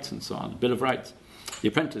civic rights and so on, the Bill of Rights. The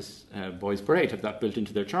Apprentice Boys Parade have that built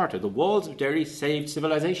into their charter. The walls of Derry saved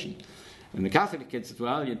civilization. And the Catholic kids as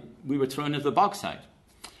well, we were thrown into the bogside.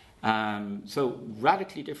 So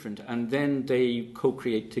radically different. And then they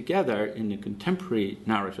co-create together in a contemporary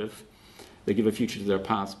narrative. They give a future to their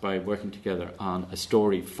past by working together on a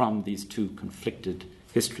story from these two conflicted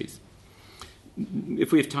histories.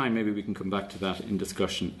 If we have time, maybe we can come back to that in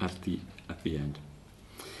discussion at the end.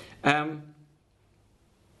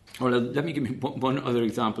 Well, let me give you one other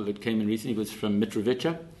example that came in recently. It was from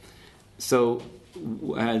Mitrovica. So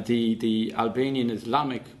the Albanian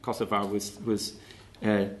Islamic Kosovar was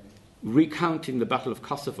recounting the Battle of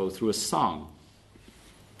Kosovo through a song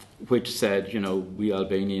which said, you know, we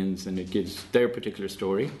Albanians, and it gives their particular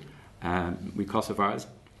story, we Kosovars,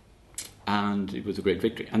 and it was a great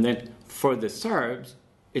victory. And then for the Serbs,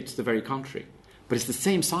 it's the very contrary. But it's the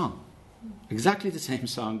same song. Exactly the same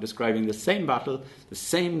song, describing the same battle, the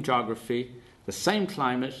same geography, the same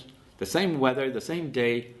climate, the same weather, the same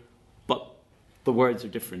day, but the words are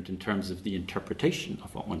different in terms of the interpretation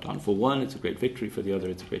of what went on. For one, it's a great victory. For the other,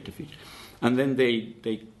 it's a great defeat. And then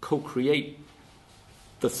they co-create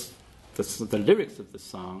the lyrics of the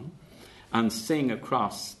song and sing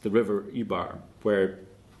across the river Ibar,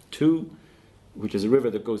 which is a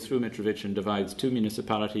river that goes through Mitrovica and divides two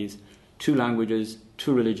municipalities, two languages,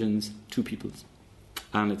 two religions, two peoples.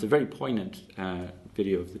 And it's a very poignant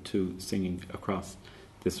video of the two singing across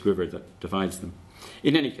this river that divides them.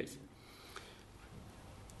 In any case,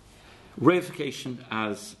 reification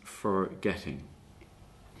as forgetting.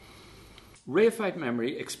 Reified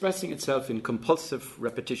memory, expressing itself in compulsive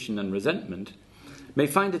repetition and resentment, may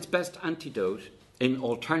find its best antidote in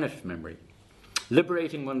alternative memory,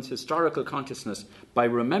 liberating one's historical consciousness by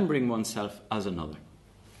remembering oneself as another.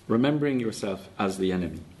 Remembering yourself as the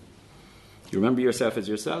enemy. You remember yourself as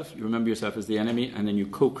yourself, you remember yourself as the enemy, and then you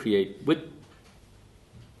co-create with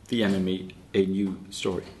the enemy a new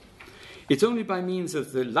story. It's only by means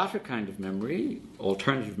of the latter kind of memory,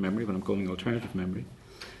 alternative memory, when I'm calling alternative memory,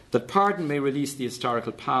 that pardon may release the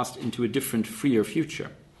historical past into a different, freer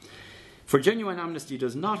future. For genuine amnesty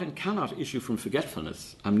does not and cannot issue from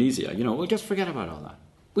forgetfulness, amnesia. You know, we'll just forget about all that.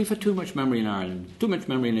 We've had too much memory in Ireland, too much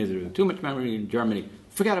memory in Israel, too much memory in Germany.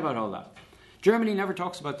 Forget about all that. Germany never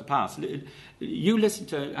talks about the past. You listen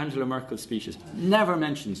to Angela Merkel's speeches. Never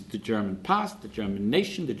mentions the German past, the German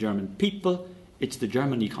nation, the German people. It's the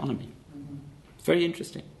German economy. It's very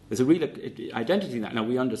interesting. There's a real identity in that. Now,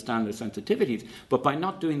 we understand the sensitivities, but by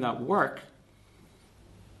not doing that work,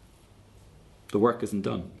 the work isn't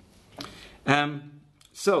done.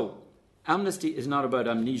 So, amnesty is not about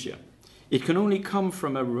amnesia. It can only come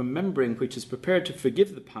from a remembering which is prepared to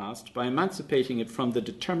forgive the past by emancipating it from the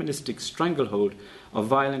deterministic stranglehold of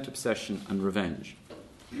violent obsession and revenge.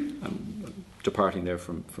 Departing there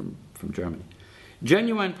from Germany.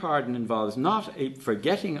 Genuine pardon involves not a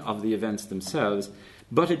forgetting of the events themselves,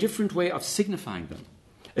 but a different way of signifying them,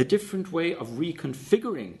 a different way of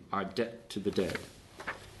reconfiguring our debt to the dead.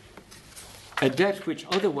 A debt which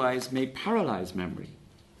otherwise may paralyze memory,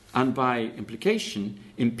 and by implication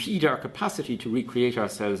impede our capacity to recreate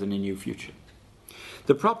ourselves in a new future.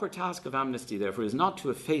 The proper task of amnesty, therefore, is not to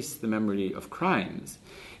efface the memory of crimes.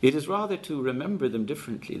 It is rather to remember them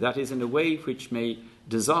differently, that is, in a way which may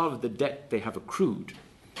dissolve the debt they have accrued.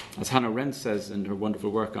 As Hannah Arendt says in her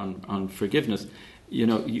wonderful work on forgiveness, you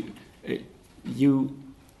know,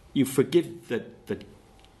 you forgive the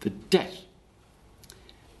debt,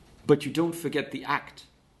 but you don't forget the act.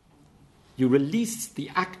 You release the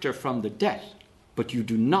actor from the debt, but you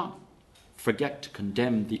do not forget to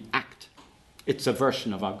condemn the act. It's a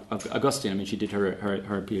version of Augustine. I mean, she did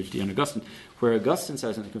her PhD on Augustine, where Augustine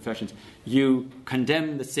says in the Confessions, you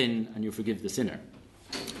condemn the sin and you forgive the sinner.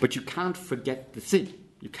 But you can't forget the sin.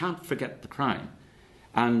 You can't forget the crime.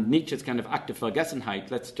 And Nietzsche's kind of active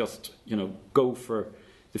Vergessenheit, let's just, go for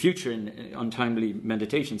the future in untimely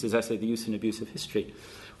meditations, his essay, The Use and Abuse of History,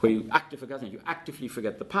 where you actively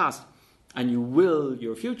forget the past, and you will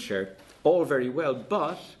your future, all very well,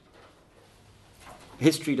 but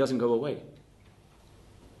history doesn't go away.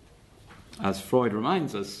 As Freud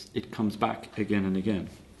reminds us, it comes back again and again,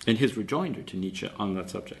 in his rejoinder to Nietzsche on that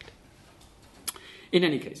subject. In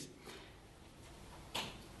any case,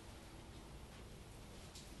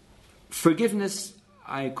 forgiveness,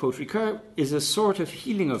 I quote Ricoeur, is a sort of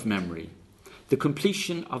healing of memory, the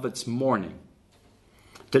completion of its mourning.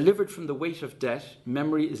 Delivered from the weight of debt,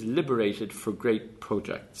 memory is liberated for great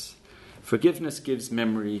projects. Forgiveness gives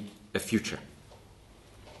memory a future.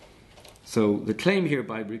 So the claim here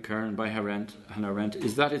by Ricoeur and by Hannah Arendt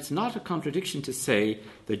is that it's not a contradiction to say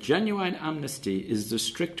that genuine amnesty is the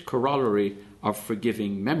strict corollary of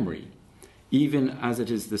forgiving memory, even as it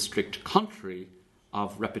is the strict contrary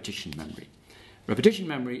of repetition memory. Repetition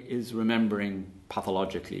memory is remembering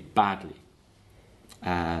pathologically, badly,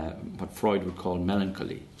 what Freud would call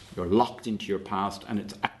melancholy. You're locked into your past and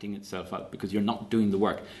it's acting itself out because you're not doing the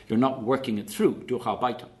work. You're not working it through,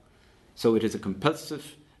 Durcharbeitung. So it is a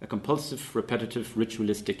compulsive, repetitive,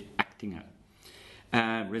 ritualistic acting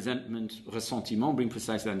out. Resentment, ressentiment, being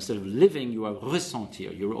precise, that instead of living, you are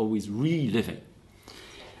ressentir. You're always reliving.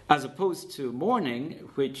 As opposed to mourning,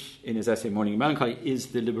 which in his essay Mourning and Melancholy is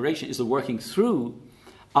the liberation, is the working through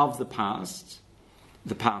of the past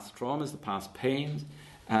traumas, the past pains,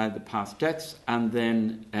 the past debts, and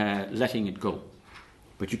then letting it go.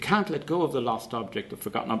 But you can't let go of the lost object, the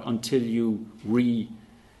forgotten object, until you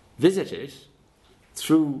revisit it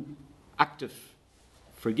through active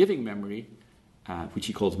forgiving memory, which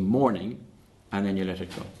he calls mourning, and then you let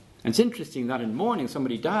it go. And it's interesting that in mourning,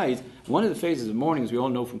 somebody dies. One of the phases of mourning, as we all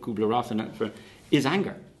know from Kubler-Ross, is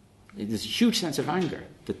anger. There's a huge sense of anger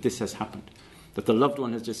that this has happened, that the loved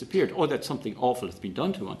one has disappeared, or that something awful has been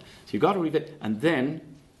done to one. So you've got to revisit, and then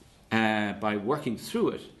by working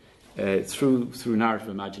through it, through narrative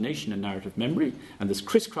imagination and narrative memory, and this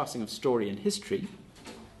crisscrossing of story and history,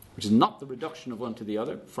 which is not the reduction of one to the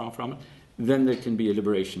other, far from it, then there can be a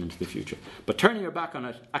liberation into the future. But turning your back on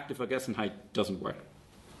it, active Vergessenheit, doesn't work.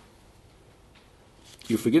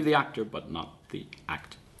 You forgive the actor, but not the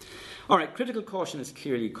act. All right, critical caution is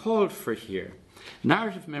clearly called for here.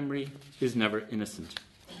 Narrative memory is never innocent.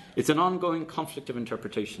 It's an ongoing conflict of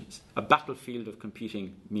interpretations, a battlefield of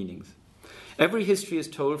competing meanings. Every history is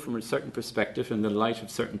told from a certain perspective in the light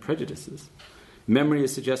of certain prejudices. Memory,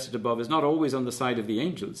 as suggested above, is not always on the side of the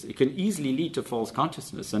angels. It can easily lead to false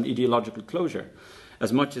consciousness and ideological closure,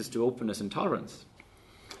 as much as to openness and tolerance.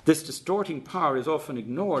 This distorting power is often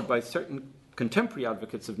ignored by certain contemporary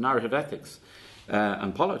advocates of narrative ethics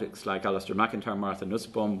and politics, like Alistair MacIntyre, Martha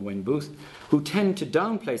Nussbaum, Wayne Booth, who tend to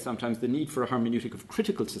downplay sometimes the need for a hermeneutic of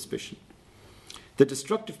critical suspicion. The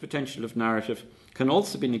destructive potential of narrative can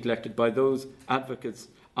also be neglected by those advocates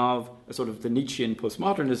of a sort of the Nietzschean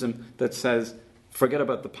postmodernism that says, forget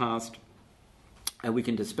about the past, and we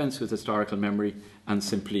can dispense with historical memory and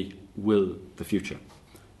simply will the future.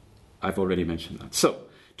 I've already mentioned that. So,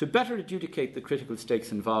 to better adjudicate the critical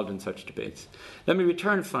stakes involved in such debates, let me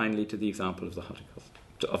return finally to the example of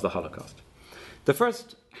the Holocaust. The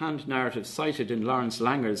first-hand narrative cited in Lawrence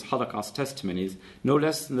Langer's Holocaust testimonies, no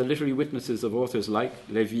less than the literary witnesses of authors like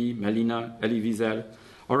Lévy, Mellina, Elie Wiesel,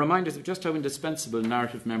 are reminders of just how indispensable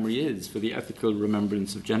narrative memory is for the ethical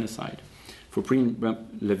remembrance of genocide. For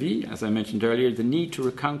Lévy, as I mentioned earlier, the need to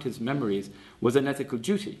recount his memories was an ethical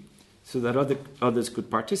duty, so that others could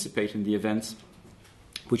participate in the events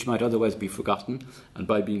which might otherwise be forgotten, and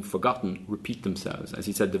by being forgotten, repeat themselves. As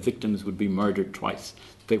he said, the victims would be murdered twice.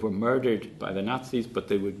 They were murdered by the Nazis, but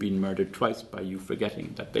they would be murdered twice by you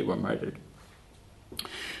forgetting that they were murdered.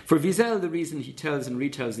 For Wiesel, the reason he tells and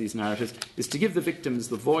retells these narratives is to give the victims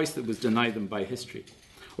the voice that was denied them by history.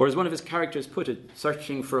 Or as one of his characters put it,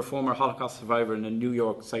 searching for a former Holocaust survivor in a New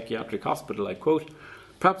York psychiatric hospital, I quote,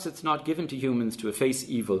 "Perhaps it's not given to humans to efface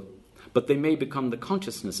evil, but they may become the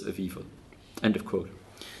consciousness of evil." End of quote.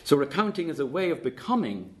 So recounting is a way of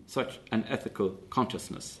becoming such an ethical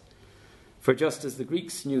consciousness. For just as the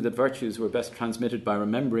Greeks knew that virtues were best transmitted by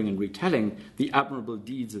remembering and retelling the admirable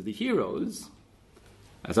deeds of the heroes,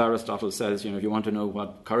 as Aristotle says, if you want to know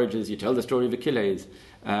what courage is, you tell the story of Achilles.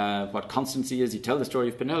 What constancy is, you tell the story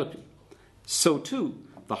of Penelope. So too,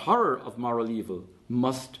 the horror of moral evil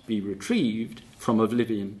must be retrieved from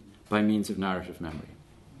oblivion by means of narrative memory.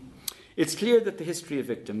 It's clear that the history of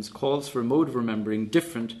victims calls for a mode of remembering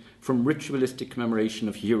different from ritualistic commemoration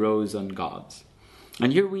of heroes and gods.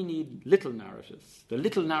 And here we need little narratives, the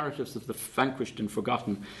little narratives of the vanquished and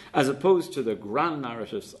forgotten, as opposed to the grand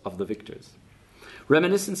narratives of the victors.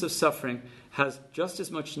 Reminiscence of suffering has just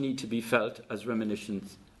as much need to be felt as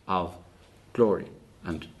reminiscence of glory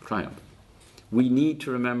and triumph. We need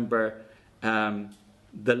to remember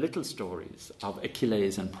the little stories of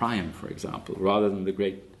Achilles and Priam, for example, rather than the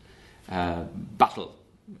great battle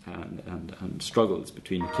and struggles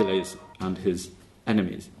between Achilles and his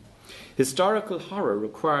enemies. Historical horror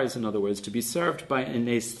requires, in other words, to be served by an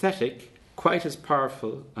aesthetic quite as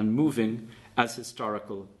powerful and moving as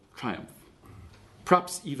historical triumph.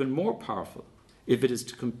 Perhaps even more powerful if it is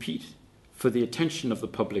to compete for the attention of the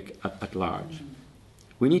public at large.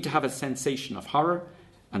 We need to have a sensation of horror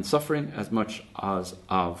and suffering as much as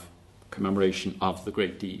of commemoration of the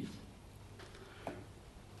great deed.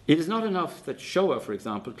 It is not enough that Shoah, for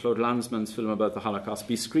example, Claude Lanzmann's film about the Holocaust,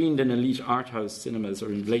 be screened in elite art house cinemas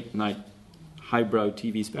or in late-night highbrow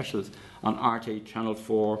TV specials on Arte, Channel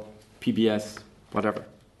 4, PBS, whatever.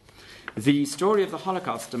 The story of the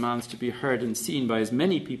Holocaust demands to be heard and seen by as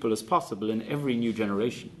many people as possible in every new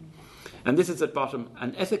generation. And this is at bottom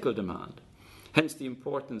an ethical demand. Hence the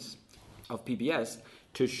importance of PBS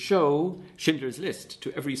to show Schindler's List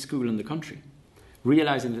to every school in the country,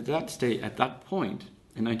 realizing that at that point,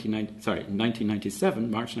 in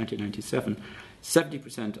 1997, March 1997,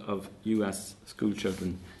 70% of US school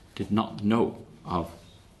children did not know of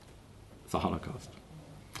the Holocaust.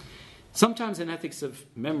 Sometimes an ethics of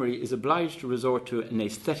memory is obliged to resort to an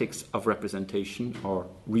aesthetics of representation or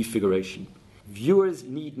refiguration. Viewers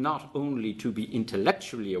need not only to be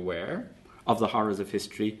intellectually aware of the horrors of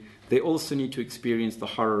history, they also need to experience the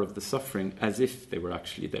horror of the suffering as if they were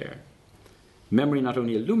actually there. Memory not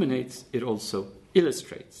only illuminates, it also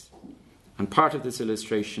illustrates. And part of this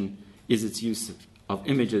illustration is its use of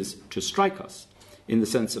images to strike us, in the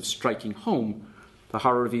sense of striking home the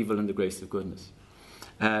horror of evil and the grace of goodness.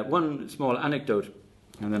 One small anecdote,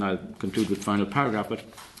 and then I'll conclude with the final paragraph, but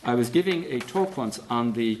I was giving a talk once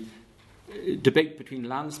on the debate between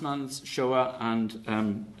Lanzmann's Shoah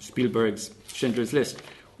and Spielberg's Schindler's List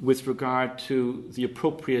with regard to the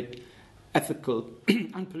appropriate ethical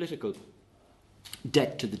and political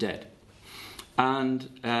debt to the dead.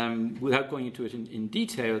 And without going into it in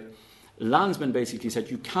detail, Lanzmann basically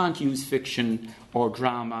said you can't use fiction or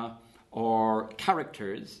drama or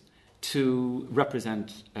characters to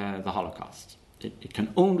represent the Holocaust. It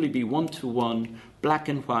can only be one-to-one, black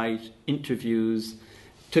and white interviews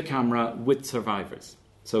to camera with survivors.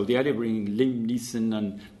 So the idea of bringing Liam Neeson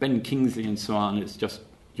and Ben Kingsley and so on is just,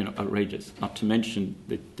 outrageous, not to mention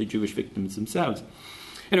the Jewish victims themselves.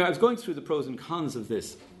 Anyway, I was going through the pros and cons of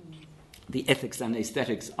this, the ethics and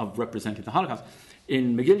aesthetics of representing the Holocaust.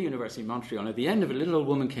 In McGill University in Montreal, at the end of it, a little old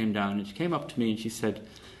woman came down and she came up to me and she said,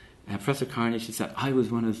 Professor Kearney, she said, I was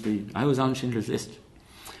on Schindler's List.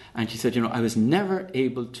 And she said, I was never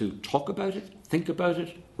able to talk about it, think about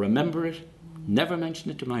it, remember it, never mention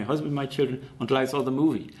it to my husband, my children, until I saw the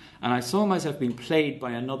movie. And I saw myself being played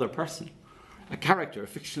by another person, a character, a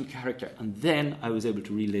fictional character, and then I was able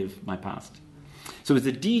to relive my past. So it was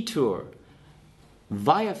a detour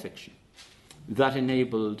via fiction that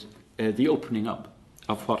enabled the opening up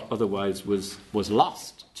of what otherwise was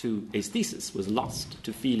lost to aesthesis, was lost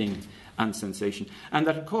to feeling and sensation, and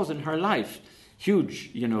that had caused in her life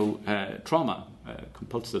huge, trauma,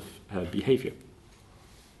 compulsive behaviour,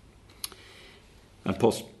 and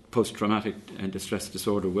post-traumatic distress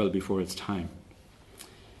disorder well before its time.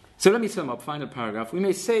 So let me sum up, final paragraph. We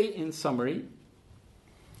may say, in summary,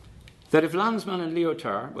 that if Lanzmann and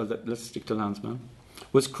Lyotard, let's stick to Lanzmann,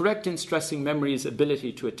 was correct in stressing memory's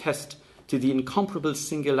ability to attest to the incomparable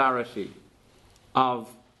singularity of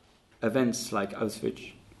events like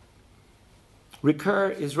Auschwitz, Ricoeur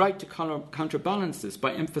is right to counterbalance this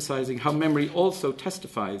by emphasizing how memory also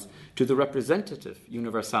testifies to the representative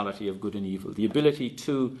universality of good and evil, the ability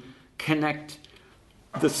to connect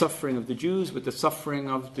the suffering of the Jews with the suffering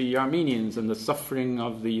of the Armenians and the suffering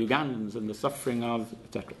of the Ugandans and the suffering of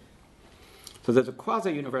etc. So there's a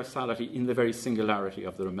quasi-universality in the very singularity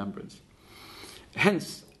of the remembrance.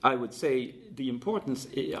 Hence, I would say the importance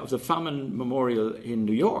of the famine memorial in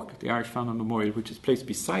New York, the Irish Famine Memorial, which is placed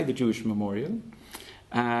beside the Jewish Memorial,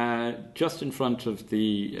 just in front of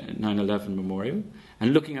the 9/11 Memorial,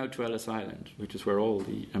 and looking out to Ellis Island, which is where all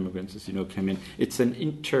the immigrants, as you know, came in. It's an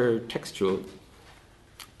intertextual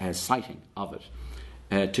sighting of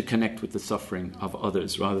it to connect with the suffering of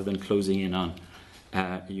others rather than closing in on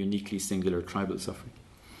a uniquely singular tribal suffering.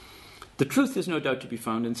 The truth is no doubt to be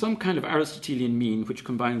found in some kind of Aristotelian mean which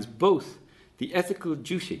combines both the ethical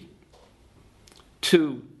duty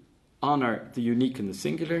to honour the unique and the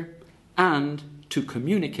singular and to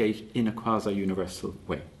communicate in a quasi-universal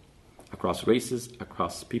way across races,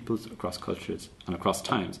 across peoples, across cultures, and across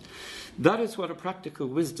times. That is what a practical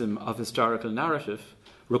wisdom of historical narrative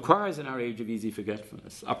requires in our age of easy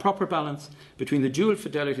forgetfulness, a proper balance between the dual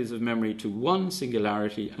fidelities of memory to one,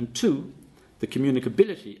 singularity, and two, the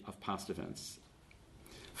communicability of past events.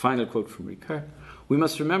 Final quote from Ricoeur: "We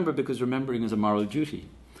must remember because remembering is a moral duty.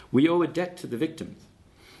 We owe a debt to the victims,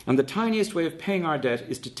 and the tiniest way of paying our debt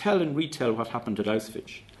is to tell and retell what happened at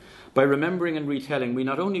Auschwitz. By remembering and retelling, we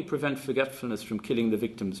not only prevent forgetfulness from killing the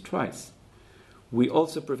victims twice, we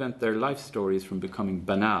also prevent their life stories from becoming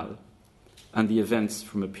banal and the events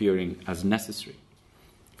from appearing as necessary."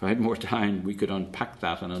 If I had more time, we could unpack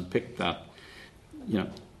that and unpick that.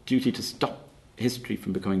 Duty to stop history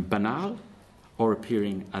from becoming banal or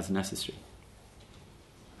appearing as necessary.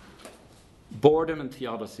 Boredom and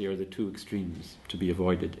theodicy are the two extremes to be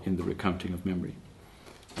avoided in the recounting of memory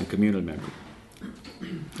and communal memory.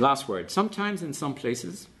 Last word. Sometimes in some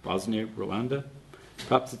places, Bosnia, Rwanda,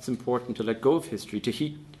 perhaps it's important to let go of history, to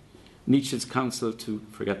heed Nietzsche's counsel to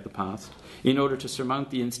forget the past, in order to surmount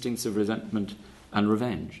the instincts of resentment and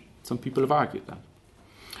revenge. Some people have argued that.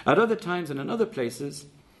 At other times and in other places,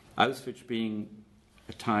 Auschwitz being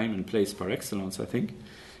a time and place par excellence, I think,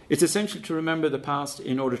 it's essential to remember the past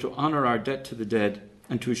in order to honour our debt to the dead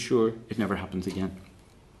and to assure it never happens again.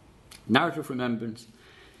 Narrative remembrance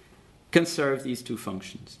can serve these two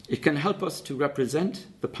functions. It can help us to represent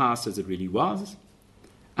the past as it really was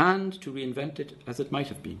and to reinvent it as it might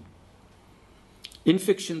have been. In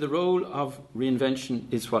fiction, the role of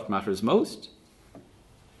reinvention is what matters most,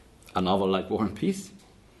 a novel like War and Peace,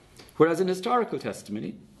 whereas in historical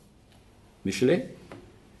testimony, Michelet,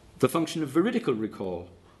 the function of veridical recall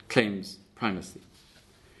claims primacy.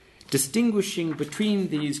 Distinguishing between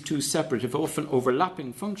these two separate, if often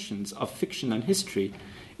overlapping functions of fiction and history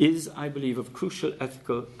is, I believe, of crucial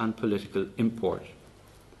ethical and political import.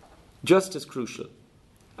 Just as crucial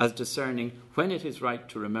as discerning when it is right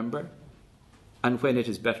to remember and when it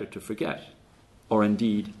is better to forget, or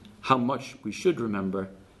indeed how much we should remember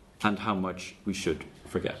and how much we should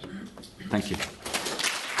forget. Thank you.